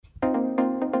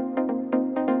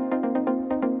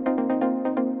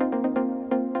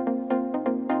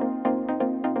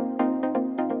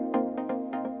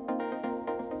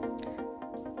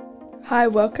Hi,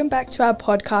 welcome back to our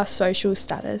podcast Social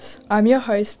Status. I'm your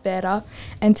host Vera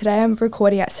and today I'm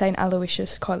recording at St.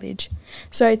 Aloysius College.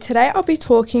 So today I'll be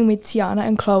talking with Tiana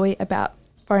and Chloe about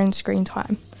phone screen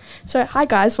time. So hi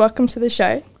guys, welcome to the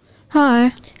show.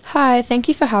 Hi. Hi, thank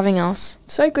you for having us.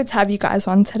 So good to have you guys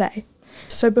on today.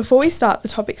 So before we start, the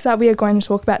topics that we are going to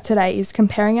talk about today is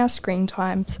comparing our screen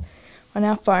times on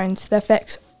our phones, the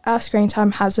effects our screen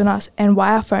time has on us and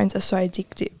why our phones are so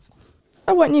addictive.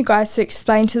 I want you guys to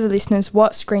explain to the listeners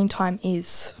what screen time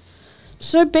is.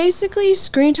 So basically,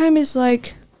 screen time is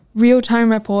like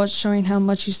real-time reports showing how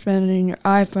much you spend on your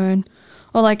iPhone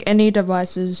or like any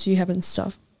devices you have and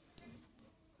stuff.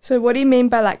 So what do you mean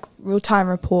by like real-time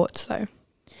reports though?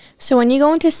 So when you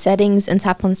go into settings and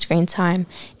tap on screen time,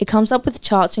 it comes up with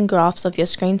charts and graphs of your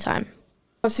screen time.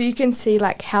 So you can see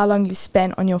like how long you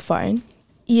spent on your phone.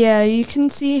 Yeah, you can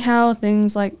see how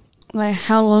things like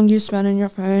how long you spend on your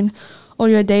phone or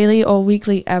your daily or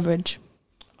weekly average.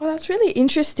 Oh, that's really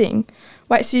interesting.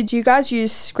 Wait, so do you guys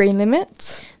use screen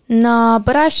limits? Nah,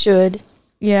 but I should.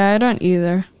 Yeah, I don't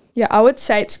either. Yeah, I would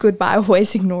say it's good, but I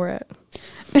always ignore it.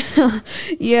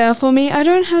 Yeah, for me, I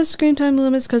don't have screen time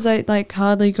limits because I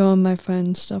hardly go on my phone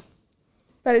and stuff.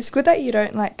 But it's good that you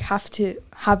don't have to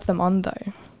have them on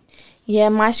though. Yeah,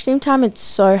 my screen time is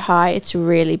so high, it's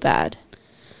really bad.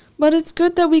 But it's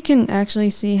good that we can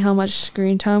actually see how much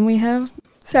screen time we have.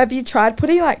 So have you tried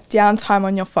putting downtime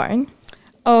on your phone?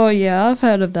 Oh yeah, I've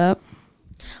heard of that.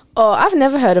 Oh, I've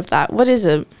never heard of that. What is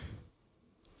it?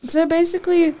 So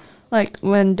basically,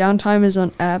 when downtime is on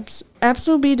apps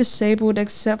will be disabled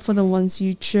except for the ones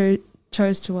you chose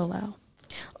to allow.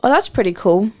 Oh, that's pretty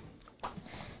cool.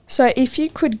 So if you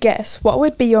could guess, what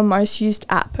would be your most used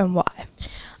app and why?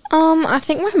 I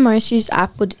think my most used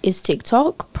app is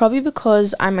TikTok, probably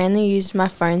because I mainly use my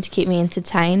phone to keep me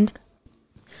entertained.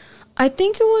 I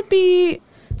think it would be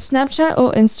Snapchat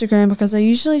or Instagram because I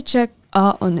usually check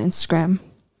art on Instagram.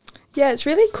 Yeah, it's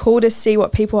really cool to see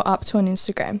what people are up to on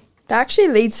Instagram. That actually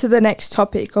leads to the next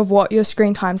topic of what your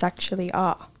screen times actually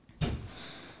are.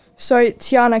 So,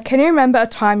 Tiana, can you remember a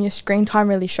time your screen time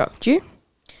really shocked you?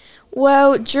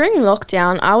 Well, during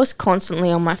lockdown, I was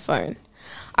constantly on my phone.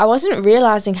 I wasn't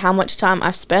realising how much time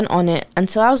I've spent on it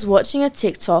until I was watching a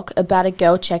TikTok about a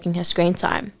girl checking her screen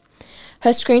time.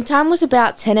 Her screen time was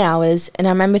about 10 hours, and I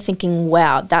remember thinking,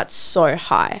 wow, that's so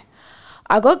high.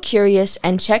 I got curious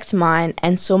and checked mine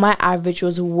and saw my average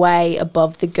was way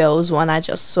above the girl's one I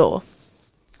just saw.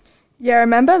 Yeah, I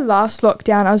remember last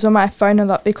lockdown I was on my phone a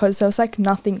lot because there was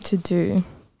nothing to do.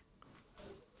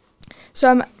 So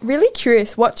I'm really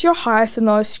curious, what's your highest and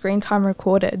lowest screen time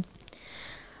recorded?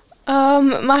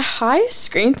 My highest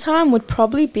screen time would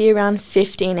probably be around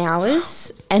 15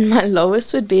 hours and my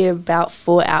lowest would be about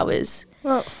 4 hours.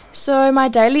 Well, So my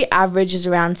daily average is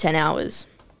around 10 hours.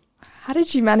 how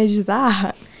did you manage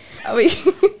that?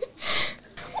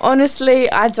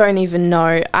 Honestly, I don't even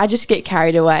know. I just get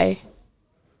carried away.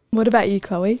 What about you,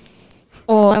 Chloe?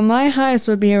 Or my highest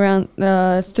would be around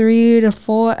 3 to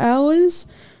 4 hours.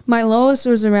 My lowest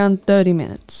was around 30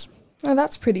 minutes. Oh,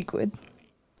 that's pretty good.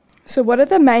 So what are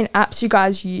the main apps you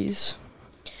guys use?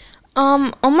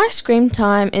 On my screen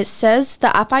time, it says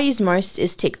the app I use most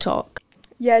is TikTok.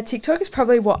 Yeah, TikTok is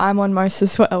probably what I'm on most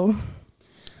as well.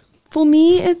 For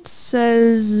me, it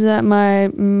says that my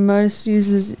most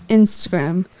used is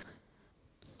Instagram.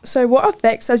 So what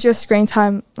effects does your screen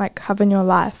time have in your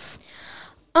life?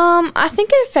 I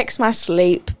think it affects my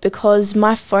sleep because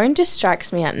my phone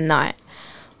distracts me at night.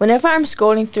 Whenever I'm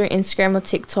scrolling through Instagram or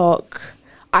TikTok,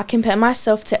 I compare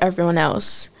myself to everyone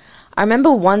else. I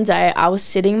remember one day I was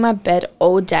sitting in my bed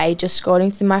all day just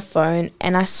scrolling through my phone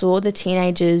and I saw the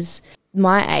teenagers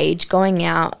my age going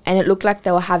out and it looked like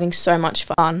they were having so much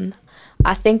fun.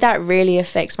 I think that really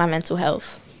affects my mental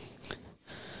health.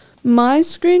 My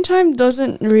screen time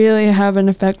doesn't really have an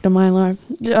effect on my life,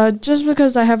 just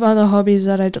because I have other hobbies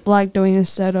that I like doing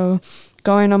instead of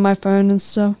going on my phone and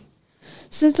stuff.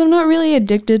 Since I'm not really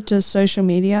addicted to social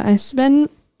media, I spend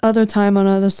other time on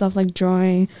other stuff like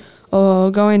drawing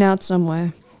or going out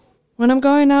somewhere. When I'm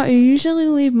going out, I usually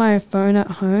leave my phone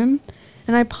at home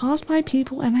and I pass by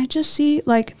people and I just see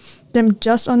them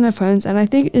just on their phones and I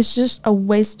think it's just a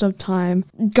waste of time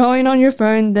going on your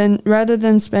phone rather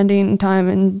than spending time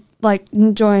and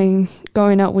enjoying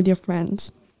going out with your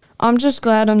friends. I'm just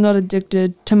glad I'm not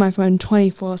addicted to my phone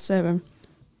 24/7.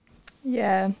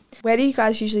 Yeah. Where do you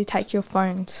guys usually take your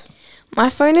phones? My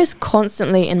phone is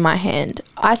constantly in my hand.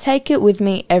 I take it with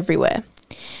me everywhere.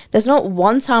 There's not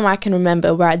one time I can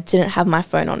remember where I didn't have my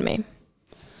phone on me.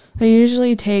 I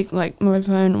usually take my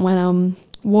phone when I'm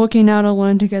walking out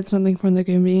alone to get something from the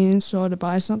convenience store to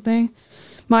buy something.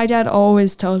 My dad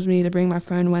always tells me to bring my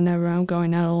phone whenever I'm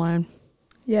going out alone.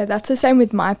 Yeah, that's the same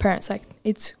with my parents. Like,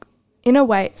 it's, in a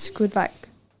way, it's good, like,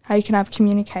 how you can have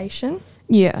communication.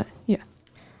 Yeah.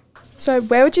 So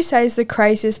where would you say is the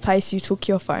craziest place you took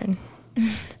your phone?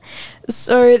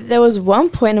 So there was one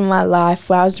point in my life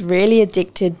where I was really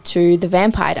addicted to The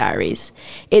Vampire Diaries.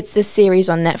 It's the series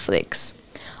on Netflix.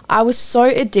 I was so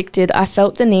addicted, I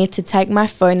felt the need to take my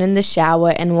phone in the shower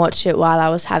and watch it while I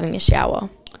was having a shower.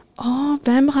 Oh,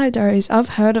 Vampire Diaries. I've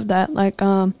heard of that. Like,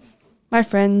 my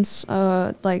friends,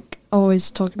 like,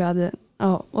 always talk about it.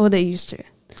 Oh, or they used to.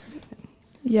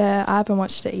 Yeah, I haven't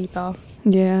watched it either.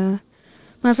 Yeah.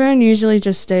 My phone usually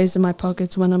just stays in my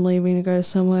pockets when I'm leaving to go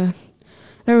somewhere.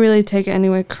 I don't really take it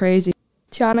anywhere crazy.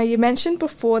 Tiana, you mentioned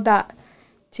before that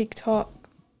TikTok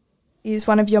is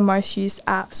one of your most used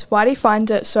apps. Why do you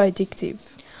find it so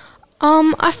addictive?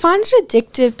 I find it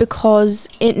addictive because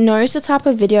it knows the type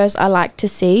of videos I like to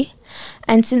see.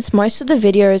 And since most of the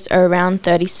videos are around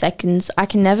 30 seconds, I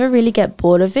can never really get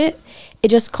bored of it. It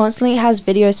just constantly has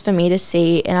videos for me to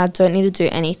see and I don't need to do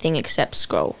anything except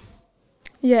scroll.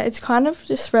 Yeah, it's kind of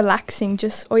just relaxing.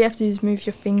 Just all you have to do is move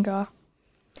your finger.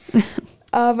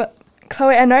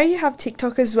 Chloe, I know you have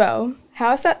TikTok as well.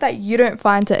 How is that you don't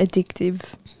find it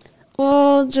addictive?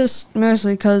 Well, just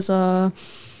mostly because I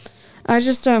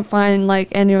just don't find, like,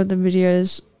 any of the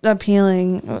videos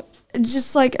appealing.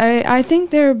 Just, like, I think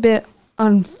they're a bit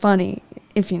unfunny,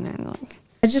 if you know. Like,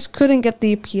 I just couldn't get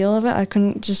the appeal of it. I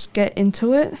couldn't just get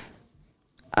into it.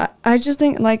 I just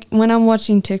think, like, when I'm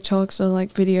watching TikToks or,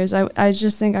 like, videos, I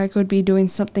just think I could be doing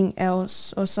something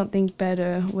else or something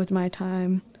better with my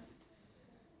time.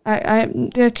 I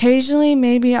occasionally,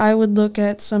 maybe I would look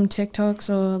at some TikToks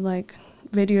or, like,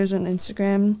 videos on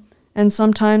Instagram, and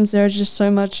sometimes there's just so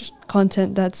much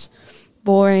content that's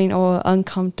boring or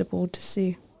uncomfortable to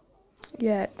see.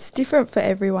 Yeah, it's different for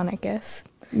everyone, I guess.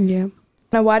 Yeah.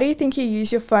 Now, why do you think you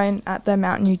use your phone at the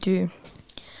amount you do?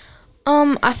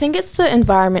 I think it's the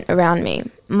environment around me.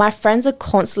 My friends are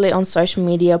constantly on social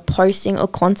media posting or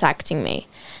contacting me,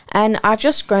 and I've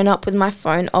just grown up with my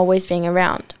phone always being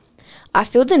around. I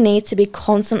feel the need to be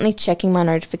constantly checking my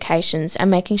notifications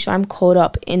and making sure I'm caught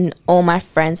up in all my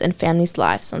friends' and family's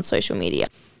lives on social media.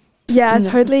 Yeah, I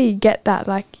totally get that.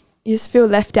 Like, you just feel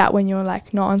left out when you're,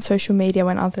 like, not on social media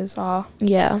when others are.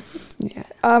 Yeah.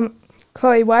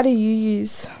 Chloe, why do you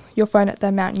use your phone at the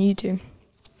amount you do?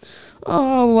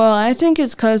 Oh, well, I think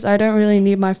it's because I don't really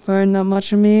need my phone that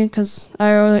much of me because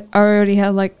I already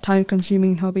have, like,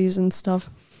 time-consuming hobbies and stuff.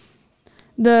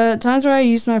 The times where I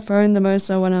use my phone the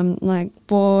most are when I'm, like,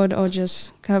 bored or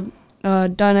just have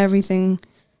done everything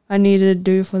I needed to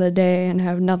do for the day and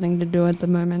have nothing to do at the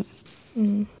moment.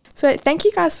 So thank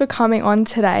you guys for coming on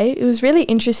today. It was really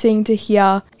interesting to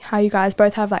hear how you guys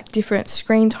both have, like, different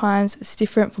screen times. It's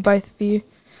different for both of you.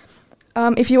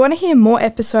 If you want to hear more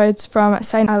episodes from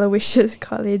St. Aloysius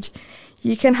College,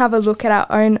 you can have a look at our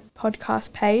own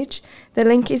podcast page. The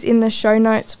link is in the show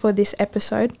notes for this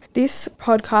episode. This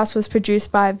podcast was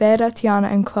produced by Verda,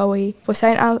 Tiana and Chloe for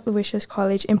St. Aloysius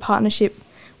College in partnership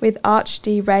with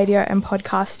ArchD Radio and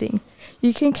Podcasting.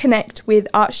 You can connect with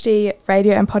ArchD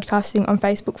Radio and Podcasting on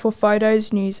Facebook for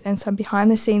photos, news and some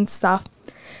behind the scenes stuff.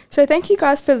 So thank you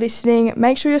guys for listening.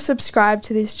 Make sure you're subscribed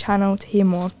to this channel to hear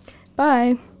more.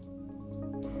 Bye.